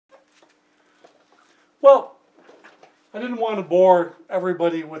Well, I didn't want to bore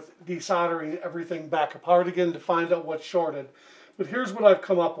everybody with desoldering everything back apart again to find out what's shorted. But here's what I've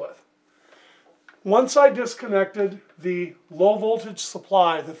come up with. Once I disconnected the low voltage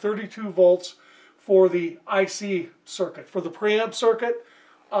supply, the 32 volts for the IC circuit, for the preamp circuit,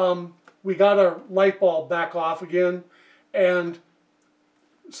 we got our light bulb back off again. And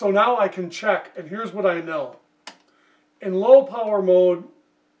so now I can check, and here's what I know. In low power mode,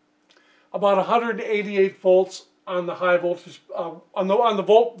 about 188 volts on the high voltage, on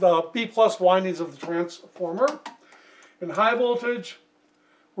the B plus windings of the transformer. In high voltage,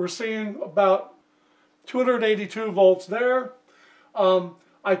 we're seeing about 282 volts there.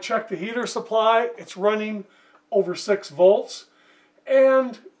 I checked the heater supply. It's running over 6 volts.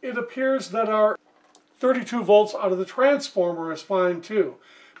 And it appears that our 32 volts out of the transformer is fine too.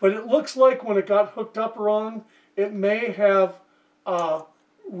 But it looks like when it got hooked up wrong, it may have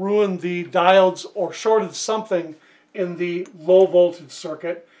ruined the diodes or shorted something in the low voltage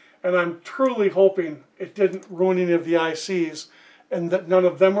circuit. And I'm truly hoping it didn't ruin any of the ICs and that none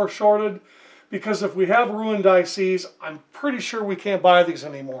of them are shorted. Because if we have ruined ICs, I'm pretty sure we can't buy these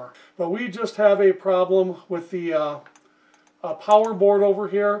anymore. But we just have a problem with the power board over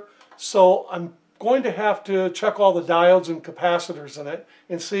here. So I'm going to have to check all the diodes and capacitors in it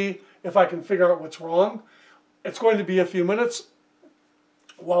and see if I can figure out what's wrong. It's going to be a few minutes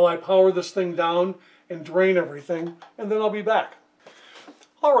while I power this thing down and drain everything, and then I'll be back.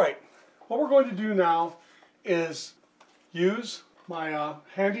 All right, what we're going to do now is use my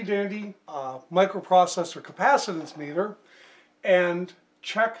handy dandy microprocessor capacitance meter and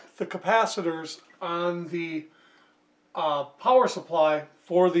check the capacitors on the power supply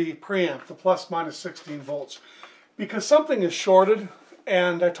for the preamp, the plus minus 16 volts. Because something is shorted,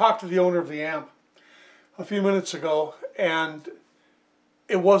 and I talked to the owner of the amp a few minutes ago, and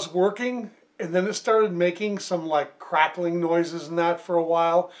it was working, and then it started making some like crackling noises and that for a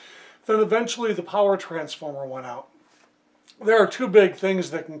while. Then eventually the power transformer went out. There are two big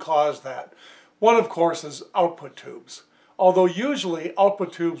things that can cause that. One, of course, is output tubes. Although usually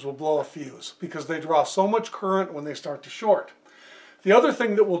output tubes will blow a fuse because they draw so much current when they start to short. The other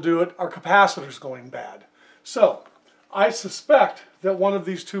thing that will do it are capacitors going bad. So I suspect that one of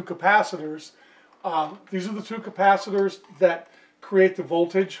these two capacitors, these are the two capacitors that create the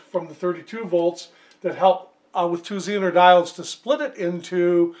voltage from the 32 volts that help with two Zener diodes to split it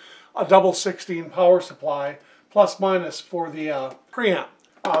into a double 16 power supply plus minus for the preamp.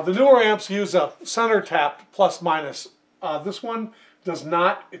 The newer amps use a center tapped plus minus. This one does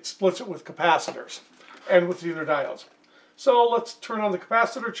not. It splits it with capacitors and with Zener diodes. So let's turn on the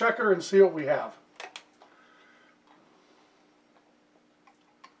capacitor checker and see what we have.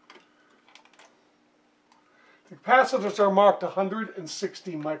 The capacitors are marked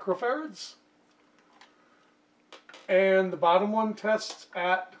 160 microfarads. And the bottom one tests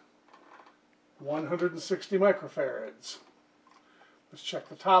at 160 microfarads. Let's check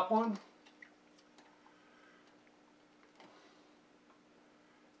the top one.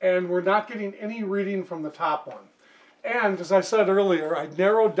 And we're not getting any reading from the top one. And as I said earlier, I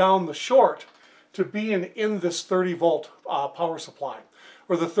narrowed down the short to being in this 30 volt power supply,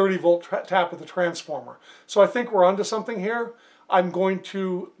 or the 30 volt tap of the transformer. So I think we're onto something here. I'm going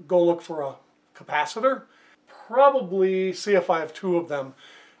to go look for a capacitor, probably see if I have two of them,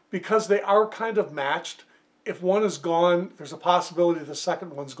 because they are kind of matched. If one is gone, there's a possibility the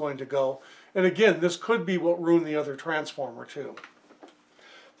second one's going to go. And again, this could be what ruined the other transformer too.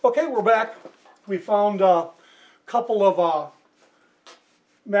 Okay, we're back. We found a couple of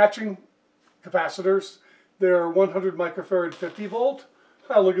matching capacitors. They're 100 microfarad 50 volt.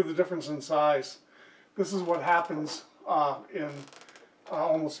 Look at the difference in size. This is what happens in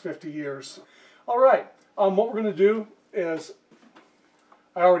almost 50 years. All right, what we're going to do is,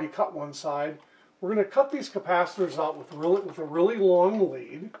 I already cut one side. We're going to cut these capacitors out with a really long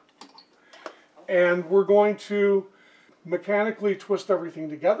lead, and we're going to mechanically twist everything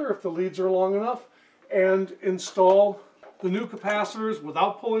together if the leads are long enough and install the new capacitors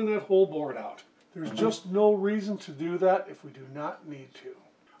without pulling that whole board out. There's just no reason to do that if we do not need to.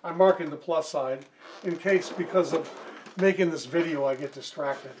 I'm marking the plus side in case, because of making this video, I get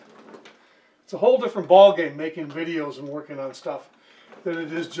distracted. It's a whole different ballgame making videos and working on stuff than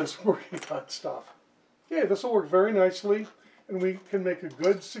it is just working on stuff. Yeah, this will work very nicely, and we can make a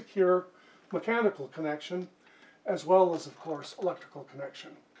good, secure mechanical connection as well as, of course, electrical connection.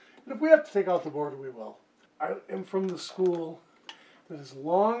 And if we have to take out the board, we will. I am from the school that as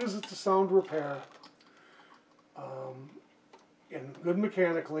long as it's a sound repair and good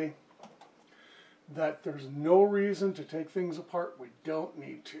mechanically, that there's no reason to take things apart we don't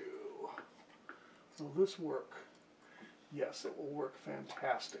need to. Will this work? Yes, it will work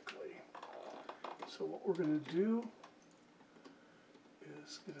fantastically. So what we're going to do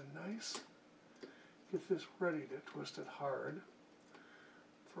is get this ready to twist it hard.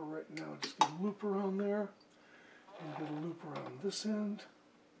 For right now, just get a loop around there and get a loop around this end.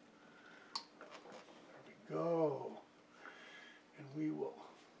 There we go. And we will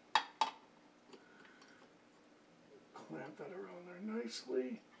clamp that around there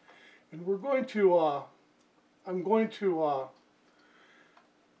nicely. And we're going to, I'm going to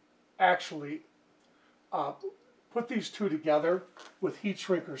actually put these two together with heat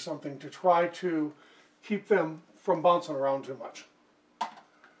shrink or something to try to keep them from bouncing around too much.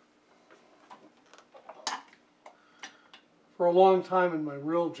 For a long time in my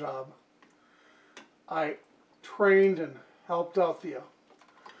real job, I trained and helped out the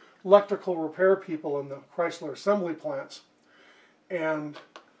electrical repair people in the Chrysler assembly plants. And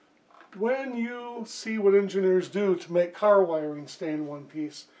when you see what engineers do to make car wiring stay in one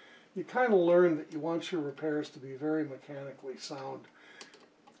piece, you kind of learn that you want your repairs to be very mechanically sound.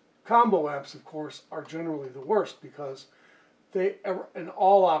 Combo amps, of course, are generally the worst because they, in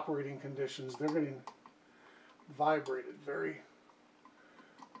all operating conditions, they're getting vibrated very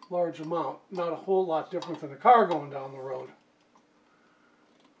large amount. Not a whole lot different than a car going down the road.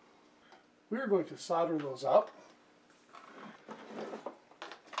 We are going to solder those up.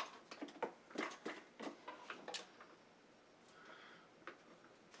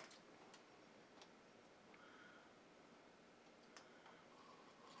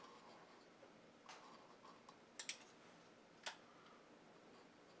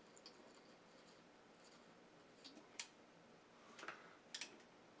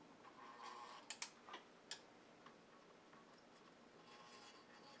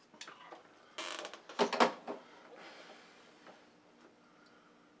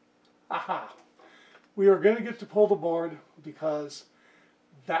 Aha! We are going to get to pull the board because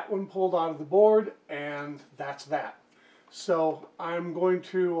that one pulled out of the board and that's that. So I'm going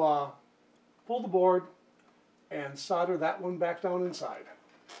to pull the board and solder that one back down inside.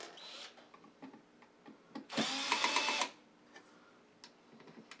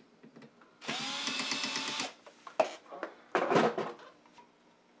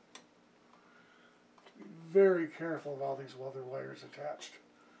 Be very careful of all these weather wires attached.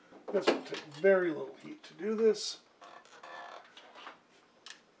 This will take very little heat to do this.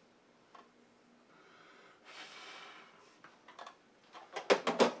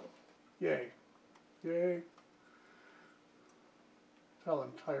 Yay. Yay. Tell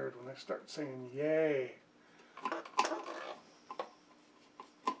I'm tired when I start saying yay.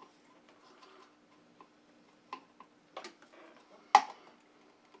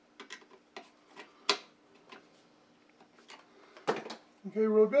 Okay,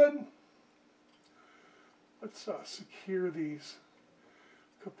 real good. Let's secure these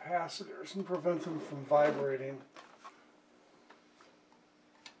capacitors and prevent them from vibrating.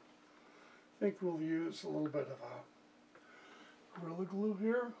 I think we'll use a little bit of a Gorilla Glue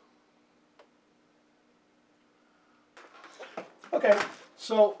here. Okay,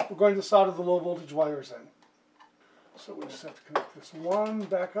 so we're going to solder the low voltage wires in. So we just have to connect this one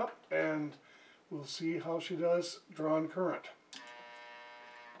back up and we'll see how she does drawn current.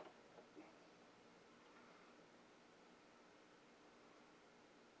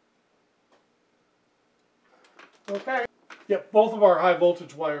 Okay. Yep, both of our high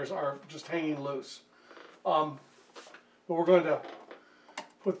voltage wires are just hanging loose. But we're going to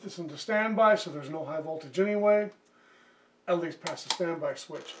put this into standby so there's no high voltage anyway, at least past the standby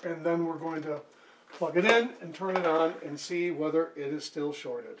switch. And then we're going to plug it in and turn it on and see whether it is still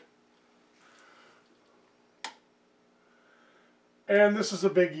shorted. And this is a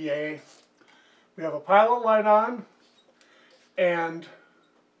big yay. We have a pilot light on and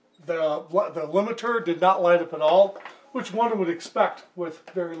the limiter did not light up at all, which one would expect with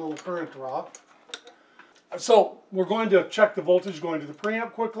very little current draw. So we're going to check the voltage going to the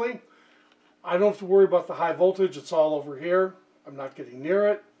preamp quickly. I don't have to worry about the high voltage, it's all over here. I'm not getting near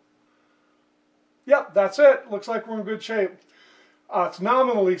it. Yep, that's it. Looks like we're in good shape. It's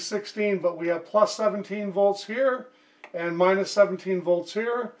nominally 16, but we have plus 17 volts here and minus 17 volts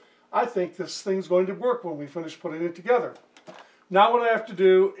here. I think this thing's going to work when we finish putting it together. Now what I have to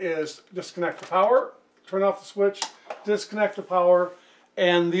do is disconnect the power, turn off the switch, disconnect the power,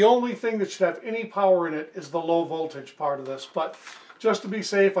 and the only thing that should have any power in it is the low voltage part of this. But just to be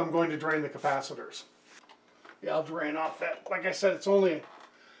safe, I'm going to drain the capacitors. Yeah, I'll drain off that. Like I said, it's only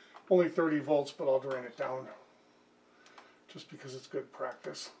 30 volts, but I'll drain it down just because it's good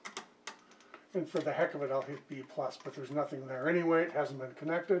practice. And for the heck of it, I'll hit B+, but there's nothing there anyway. It hasn't been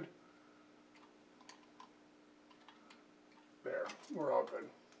connected. There, we're all good.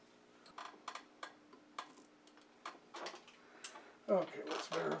 Okay, let's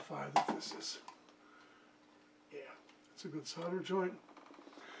verify that this is, yeah, it's a good solder joint.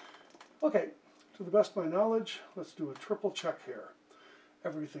 Okay, to the best of my knowledge, let's do a triple check here.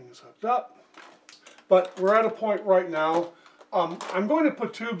 Everything is hooked up, but we're at a point right now, I'm going to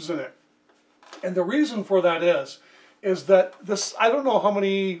put tubes in it. And the reason for that is that this, I don't know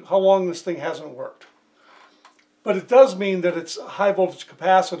how long this thing hasn't worked. But it does mean that its high voltage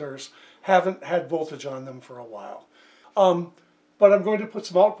capacitors haven't had voltage on them for a while. But I'm going to put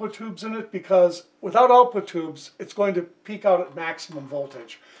some output tubes in it because without output tubes, it's going to peak out at maximum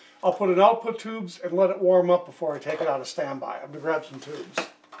voltage. I'll put in output tubes and let it warm up before I take it out of standby. I'm going to grab some tubes.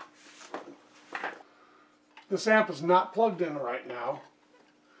 This amp is not plugged in right now.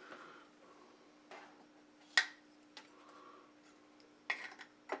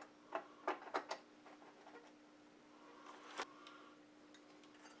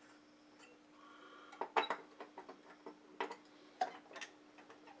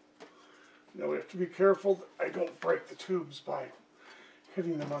 Now we have to be careful that I don't break the tubes by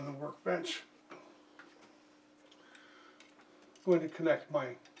hitting them on the workbench. I'm going to connect my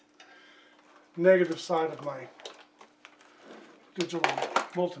negative side of my digital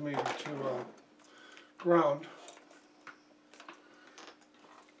multimeter to ground.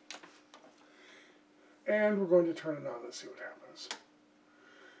 And we're going to turn it on and see what happens.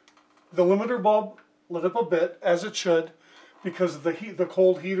 The limiter bulb lit up a bit, as it should, because of the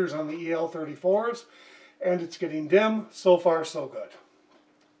cold heaters on the EL34s, and it's getting dim. So far, so good.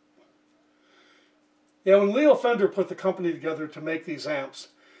 Yeah, when Leo Fender put the company together to make these amps,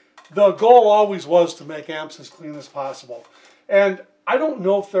 the goal always was to make amps as clean as possible. And I don't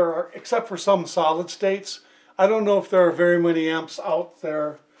know if there are, except for some solid states, I don't know if there are very many amps out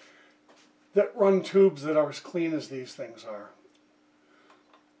there that run tubes that are as clean as these things are.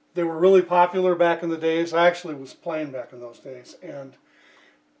 They were really popular back in the days. I actually was playing back in those days and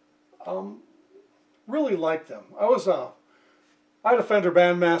really liked them. I had a Fender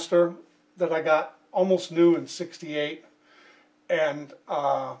Bandmaster that I got almost new in '68, and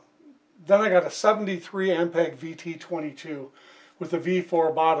then I got a 73 Ampeg VT22 with a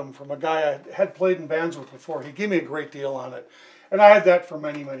V4 bottom from a guy I had played in bands with before. He gave me a great deal on it, and I had that for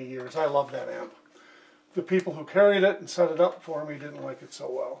many, many years. I love that amp. The people who carried it and set it up for me didn't like it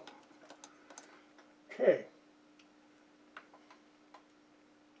so well. Okay.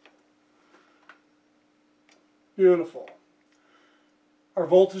 Beautiful. Our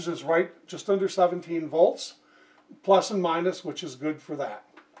voltage is right just under 17 volts, plus and minus, which is good for that.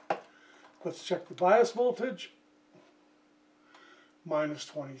 Let's check the bias voltage. Minus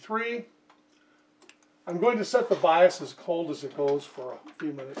 23. I'm going to set the bias as cold as it goes for a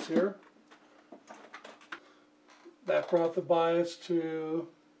few minutes here. That brought the bias to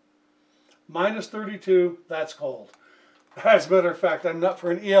minus 32. That's cold. As a matter of fact, I'm not, for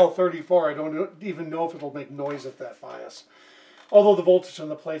an EL34, I don't even know if it'll make noise at that bias. Although the voltage on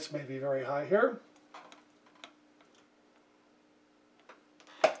the plates may be very high here.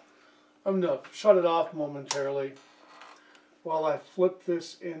 I'm going to shut it off momentarily while I flip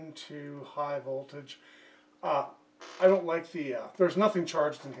this into high voltage. I don't like the, there's nothing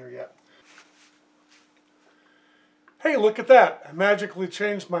charged in here yet. Hey, look at that. I magically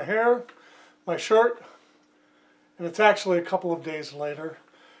changed my hair, my shirt, and it's actually a couple of days later.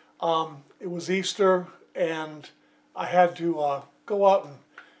 It was Easter, and I had to go out and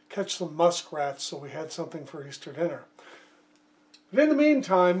catch some muskrats, so we had something for Easter dinner. But in the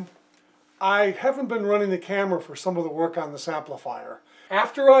meantime, I haven't been running the camera for some of the work on this amplifier.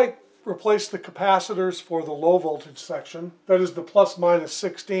 After I replaced the capacitors for the low voltage section, that is the plus minus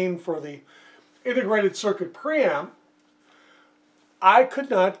 16 for the integrated circuit preamp, I could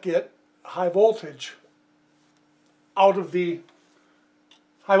not get high voltage out of the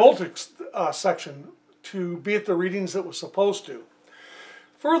high voltage section to be at the readings it was supposed to.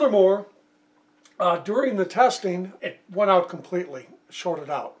 Furthermore, during the testing, it went out completely,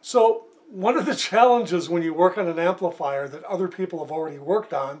 shorted out. So one of the challenges when you work on an amplifier that other people have already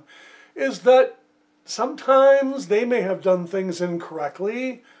worked on is that sometimes they may have done things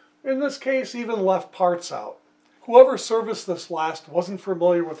incorrectly, in this case even left parts out. Whoever serviced this last wasn't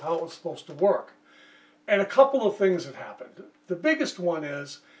familiar with how it was supposed to work. And a couple of things had happened. The biggest one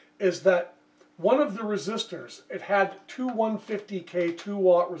is that one of the resistors, it had two 150K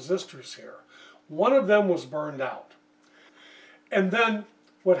 2-watt resistors here. One of them was burned out. And then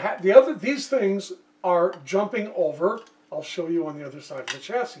these things are jumping over. I'll show you on the other side of the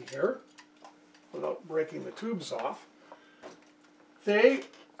chassis here without breaking the tubes off. They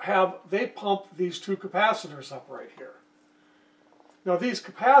pump these two capacitors up right here. Now these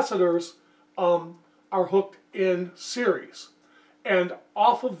capacitors are hooked in series, and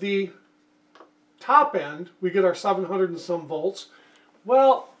off of the top end we get our 700 and some volts.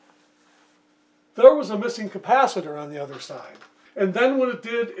 Well, there was a missing capacitor on the other side, and then what it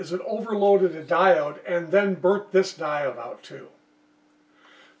did is it overloaded a diode and then burnt this diode out too.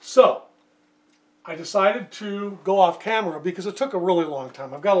 So I decided to go off camera because it took a really long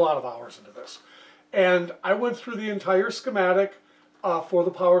time. I've got a lot of hours into this, and I went through the entire schematic for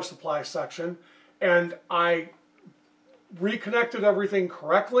the power supply section, and I reconnected everything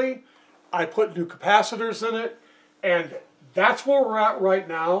correctly. I put new capacitors in it, and that's where we're at right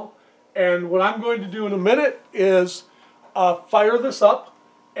now. And what I'm going to do in a minute is fire this up,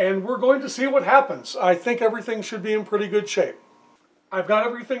 and we're going to see what happens. I think everything should be in pretty good shape. I've got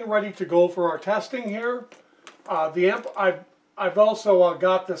everything ready to go for our testing here. The amp, I've also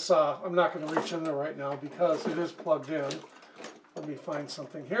got this, I'm not going to reach in there right now because it is plugged in. Let me find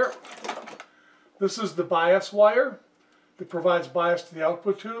something here. This is the bias wire that provides bias to the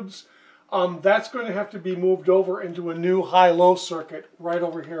output tubes. That's going to have to be moved over into a new high-low circuit right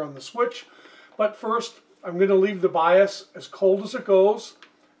over here on the switch. But first, I'm going to leave the bias as cold as it goes,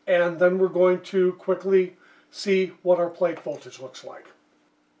 and then we're going to quickly see what our plate voltage looks like.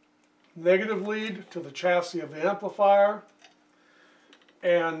 Negative lead to the chassis of the amplifier,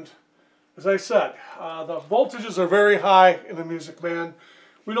 and as I said, the voltages are very high in the Music Man.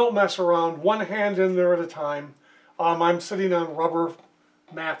 We don't mess around, one hand in there at a time. I'm sitting on rubber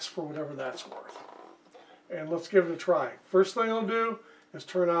mats for whatever that's worth. And let's give it a try. First thing I'll do is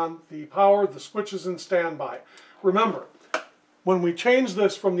turn on the power. The switch is in standby. Remember, when we changed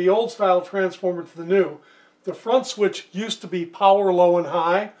this from the old style transformer to the new, the front switch used to be power low and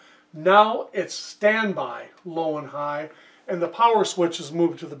high. Now it's standby low and high, and the power switch is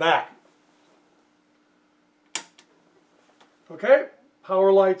moved to the back. Okay,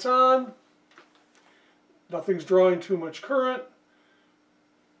 power light's on. Nothing's drawing too much current.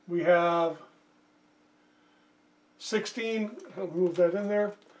 We have 16, I'll move that in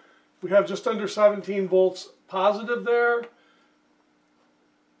there. We have just under 17 volts positive there.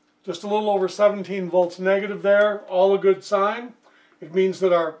 Just a little over 17 volts negative there. All a good sign. It means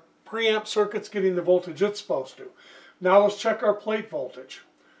that our preamp circuit's getting the voltage it's supposed to. Now let's check our plate voltage.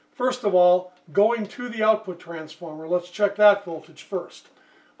 First of all, going to the output transformer, let's check that voltage first.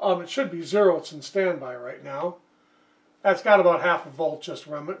 It should be 0, it's in standby right now. That's got about half a volt just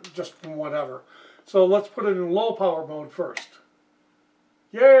from whatever. So let's put it in low power mode first.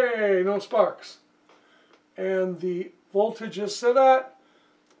 Yay, no sparks. And the voltage is set at,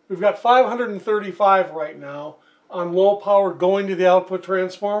 we've got 535 right now on low power going to the output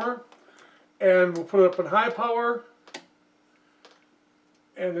transformer. And we'll put it up in high power.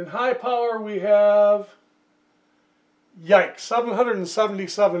 And in high power we have, yikes,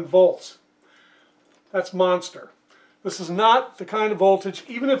 777 volts. That's monster. This is not the kind of voltage,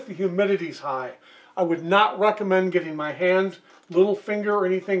 even if the humidity's high, I would not recommend getting my hand, little finger, or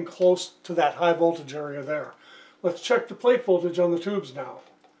anything close to that high voltage area there. Let's check the plate voltage on the tubes now.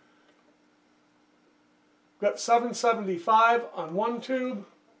 We've got 775 on one tube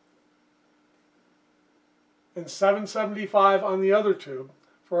and 775 on the other tube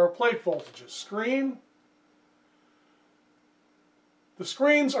for our plate voltages. Screen. The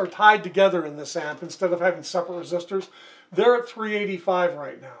screens are tied together in this amp instead of having separate resistors. They're at 385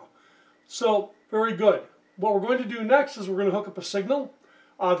 right now. So, very good. What we're going to do next is we're going to hook up a signal,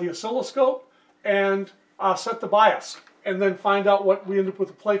 the oscilloscope, and set the bias, and then find out what we end up with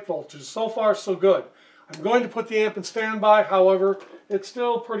the plate voltage. So far, so good. I'm going to put the amp in standby, however, it's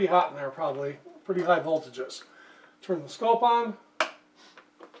still pretty hot in there probably, pretty high voltages. Turn the scope on.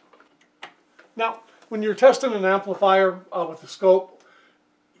 Now, when you're testing an amplifier with the scope,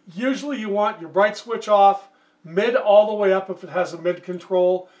 usually you want your bright switch off, mid all the way up if it has a mid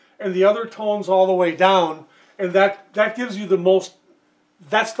control, and the other tones all the way down, and that gives you the most,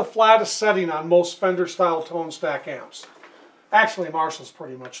 that's the flattest setting on most Fender style tone stack amps. Actually Marshall's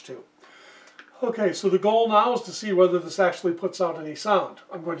pretty much too. Okay, so the goal now is to see whether this actually puts out any sound.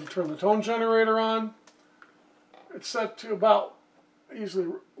 I'm going to turn the tone generator on. It's set to about, I usually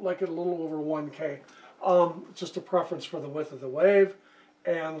like it a little over 1K. Just a preference for the width of the wave.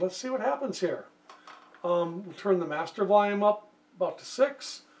 And let's see what happens here. We'll turn the master volume up about to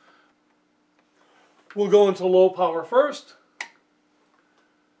 6. We'll go into low power first.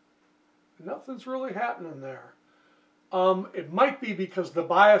 Nothing's really happening there. It might be because the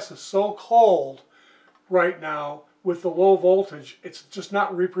bias is so cold right now with the low voltage, it's just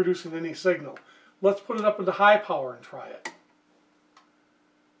not reproducing any signal. Let's put it up into high power and try it.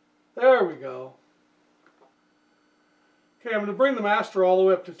 There we go. Okay, I'm going to bring the master all the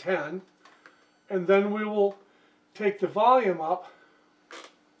way up to 10, and then we will take the volume up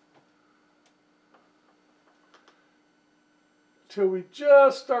till we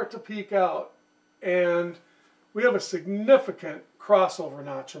just start to peak out, and we have a significant crossover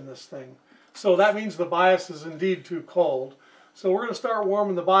notch in this thing. So that means the bias is indeed too cold. So we're going to start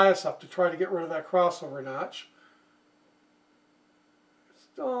warming the bias up to try to get rid of that crossover notch.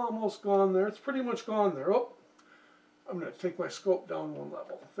 It's almost gone there. It's pretty much gone there. Oh, I'm going to take my scope down one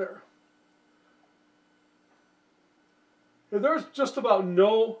level. There. There's just about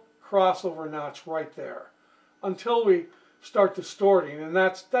no crossover notch right there until we start distorting, and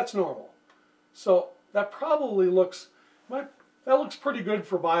that's normal. So that probably looks, that looks pretty good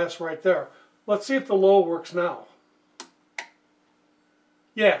for bias right there. Let's see if the low works now.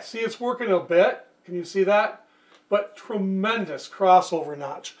 Yeah, see, it's working a bit. Can you see that? But tremendous crossover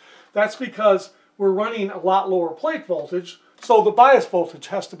notch. That's because we're running a lot lower plate voltage, so the bias voltage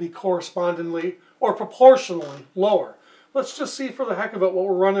has to be correspondingly or proportionally lower. Let's just see for the heck of it what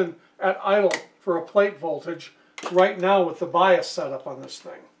we're running at idle for a plate voltage right now with the bias set up on this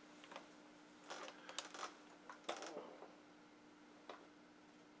thing.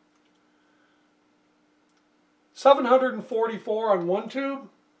 $744 on one tube,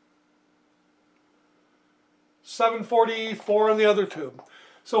 744 on the other tube.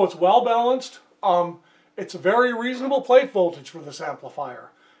 So it's well balanced. It's a very reasonable plate voltage for this amplifier.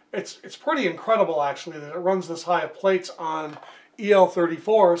 It's pretty incredible actually that it runs this high of plates on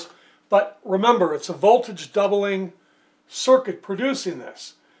EL34s, but remember it's a voltage doubling circuit producing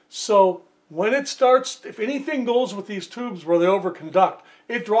this. So when it starts, if anything goes with these tubes where they overconduct,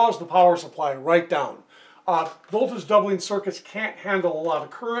 it draws the power supply right down. Voltage doubling circuits can't handle a lot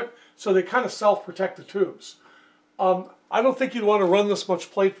of current, so they kind of self-protect the tubes. I don't think you'd want to run this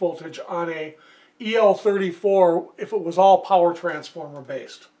much plate voltage on a EL34 if it was all power transformer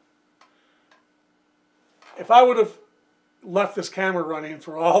based. If I would have left this camera running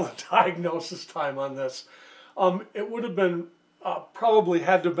for all the diagnosis time on this, it would have been probably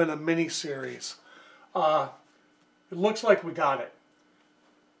had to have been a mini series. It looks like we got it.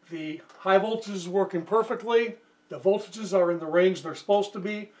 The high voltage is working perfectly. The voltages are in the range they're supposed to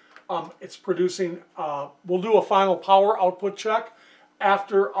be. It's producing, we'll do a final power output check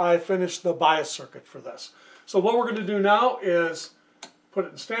after I finish the bias circuit for this. So what we're going to do now is put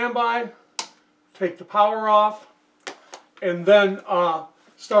it in standby, take the power off, and then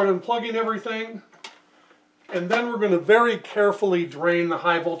start unplugging everything. And then we're going to very carefully drain the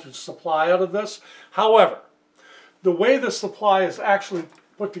high voltage supply out of this. However, the way the supply is actually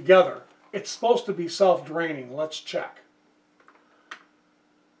put together, it's supposed to be self-draining. Let's check.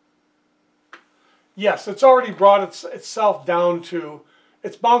 Yes, it's already brought itself down to,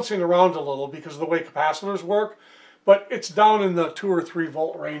 it's bouncing around a little because of the way capacitors work, but it's down in the 2 or 3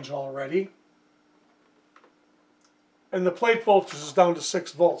 volt range already. And the plate voltage is down to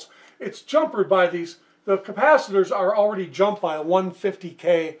 6 volts. It's jumpered by these, the capacitors are already jumped by a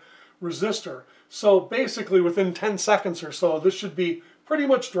 150K resistor. So basically within 10 seconds or so, this should be pretty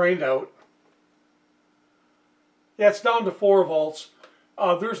much drained out. Yeah, it's down to 4 volts.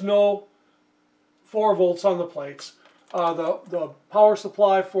 There's no 4 volts on the plates. The power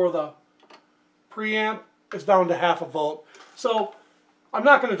supply for the preamp is down to ½ volt. So I'm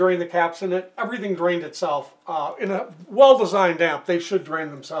not going to drain the caps in it. Everything drained itself. In a well-designed amp, they should drain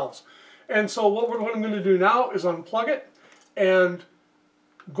themselves. And so what I'm going to do now is unplug it and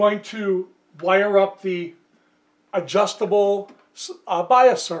going to wire up the adjustable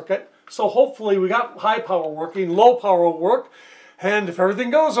bias circuit. So hopefully we got high power working, low power will work, and if everything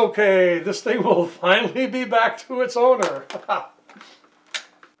goes okay, this thing will finally be back to its owner.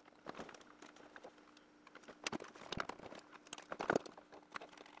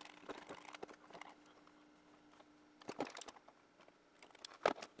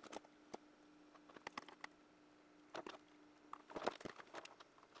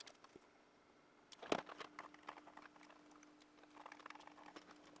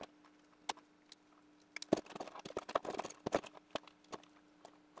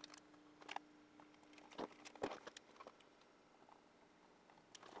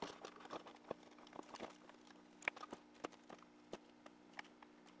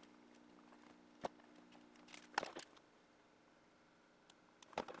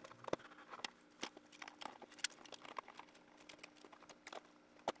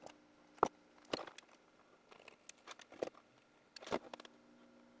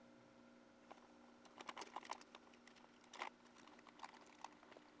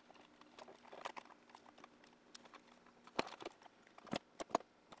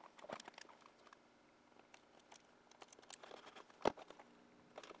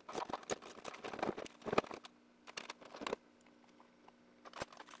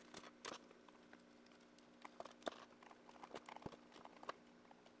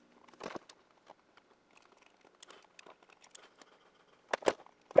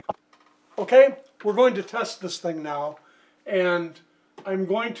 Okay, we're going to test this thing now, and I'm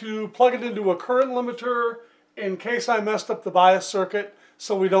going to plug it into a current limiter in case I messed up the bias circuit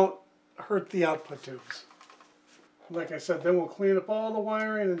so we don't hurt the output tubes. Like I said, then we'll clean up all the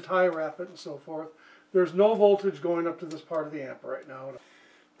wiring and tie wrap it and so forth. There's no voltage going up to this part of the amp right now.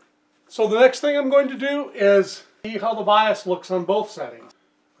 So the next thing I'm going to do is see how the bias looks on both settings.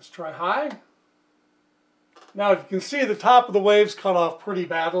 Let's try high. Now, if you can see, the top of the wave's cut off pretty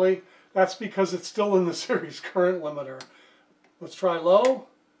badly. That's because it's still in the series current limiter. Let's try low.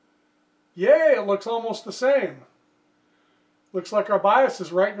 Yay, it looks almost the same. Looks like our bias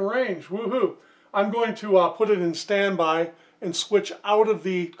is right in range. Woohoo! I'm going to put it in standby and switch out of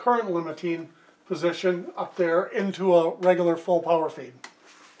the current limiting position up there into a regular full power feed.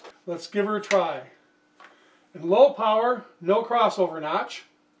 Let's give her a try. In low power, no crossover notch.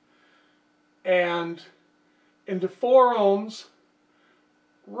 And into 4 ohms,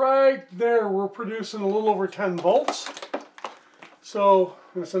 right there we're producing a little over 10 volts. So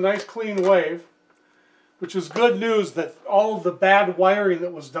it's a nice clean wave, which is good news that all of the bad wiring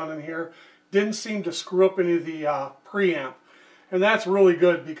that was done in here didn't seem to screw up any of the preamp. And that's really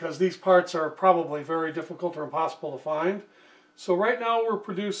good because these parts are probably very difficult or impossible to find. So right now we're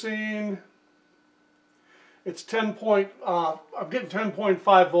producing, it's I'm getting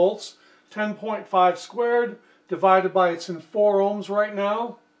 10.5 volts, 10.5 squared divided by, it's in 4 ohms right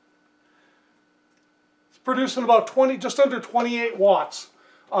now. It's producing about just under 28 watts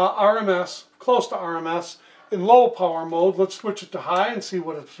RMS, close to RMS, in low power mode. Let's switch it to high and see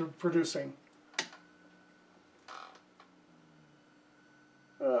what it's producing.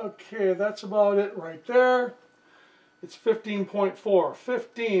 Okay, that's about it right there. It's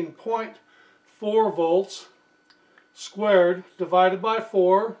 15.4 volts squared divided by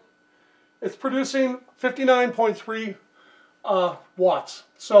 4. It's producing 59.3 watts.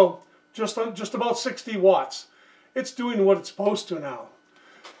 So just about 60 watts. It's doing what it's supposed to now.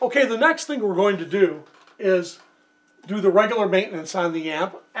 Okay, the next thing we're going to do is do the regular maintenance on the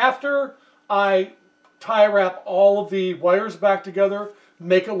amp. After I tie wrap all of the wires back together,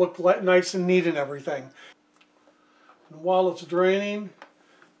 make it look nice and neat and everything. And while it's draining,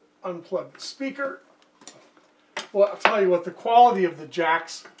 unplug the speaker. Well, I'll tell you what, the quality of the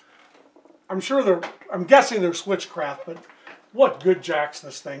jacks, I'm guessing they're Switchcraft, but what good jacks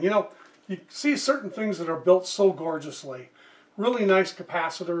this thing. You know, you see certain things that are built so gorgeously. Really nice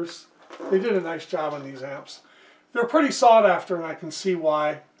capacitors. They did a nice job on these amps. They're pretty sought after, and I can see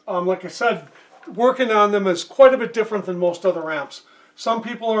why. Like I said, working on them is quite a bit different than most other amps. Some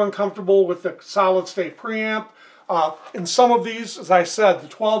people are uncomfortable with the solid-state preamp. In some of these, as I said, the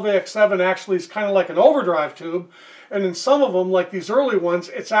 12AX7 actually is kind of like an overdrive tube. And in some of them, like these early ones,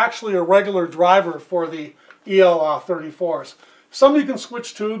 it's actually a regular driver for the EL34s. Some you can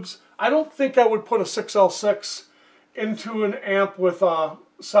switch tubes. I don't think I would put a 6L6 into an amp with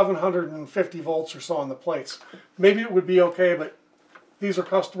 750 volts or so on the plates. Maybe it would be okay, but these are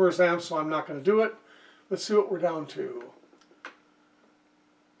customers' amps, so I'm not going to do it. Let's see what we're down to.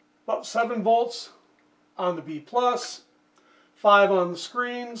 About 7 volts on the B+, 5 on the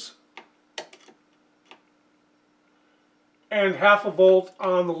screens, and half a volt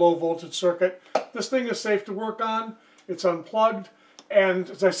on the low voltage circuit. This thing is safe to work on. It's unplugged. And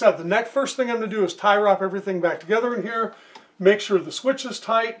as I said, the first thing I'm going to do is tie wrap everything back together in here, make sure the switch is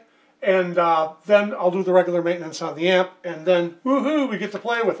tight, and then I'll do the regular maintenance on the amp, and then woohoo, we get to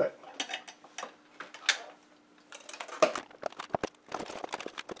play with it.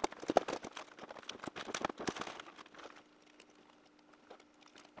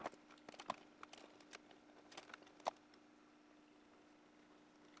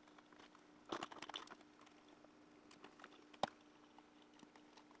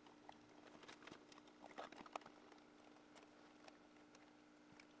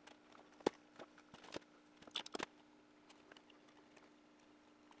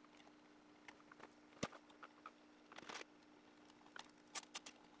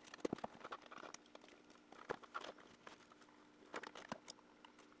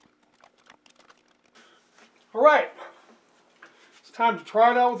 All right, it's time to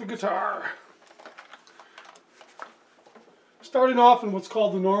try it out with the guitar. Starting off in what's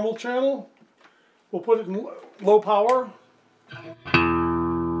called the normal channel, we'll put it in low power.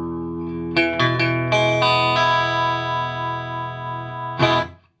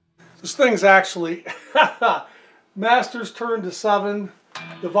 This thing's actually, master's turned to 7,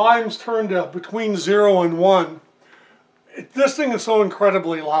 the volume's turned to between 0 and 1. This thing is so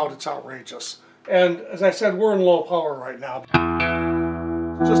incredibly loud, it's outrageous. And as I said, we're in low power right now.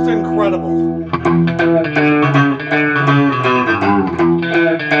 Just incredible.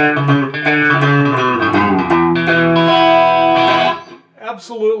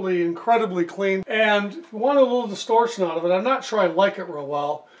 absolutely incredibly clean. And if you want a little distortion out of it, I'm not sure I like it real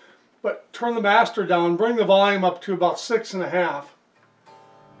well, but turn the master down, bring the volume up to about 6.5.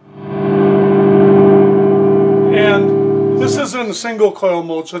 And this is in single coil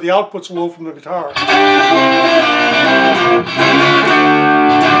mode, so the output's low from the guitar.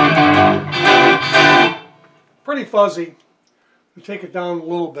 Pretty fuzzy. You take it down a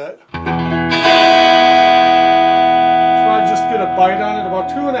little bit. Try just get a bite on it, about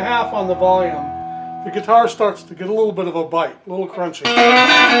 2.5 on the volume. The guitar starts to get a little bit of a bite, a little crunchy.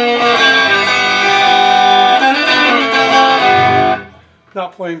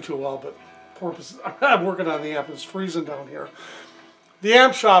 Not playing too well, but purposes. I'm working on the amp. It's freezing down here. The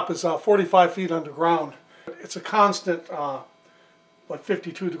amp shop is 45 feet underground. It's a constant, like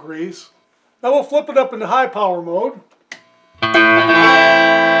 52 degrees. Now we'll flip it up into high power mode.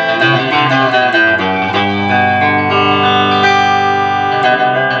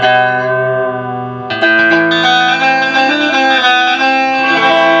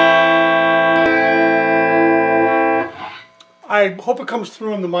 I hope it comes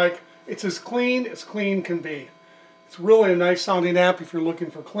through in the mic. It's as clean can be. It's really a nice sounding amp if you're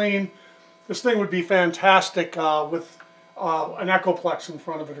looking for clean. This thing would be fantastic with an Echoplex in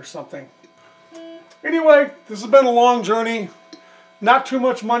front of it or something. Anyway, this has been a long journey. Not too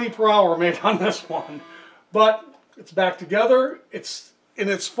much money per hour made on this one, but it's back together. It's in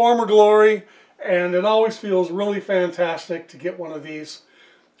its former glory, and it always feels really fantastic to get one of these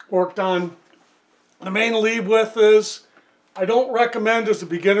worked on. The main lead with is, I don't recommend as a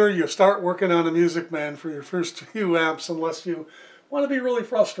beginner you start working on a Music Man for your first few amps unless you want to be really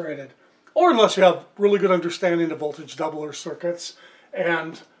frustrated, or unless you have really good understanding of voltage doubler circuits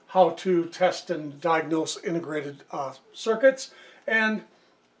and how to test and diagnose integrated circuits. And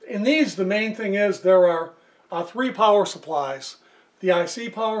in these, the main thing is there are 3 power supplies. The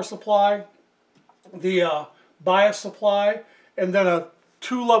IC power supply, the bias supply, and then a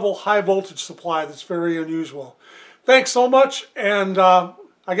 2-level high voltage supply that's very unusual. Thanks so much, and I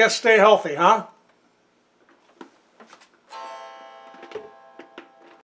guess stay healthy, huh?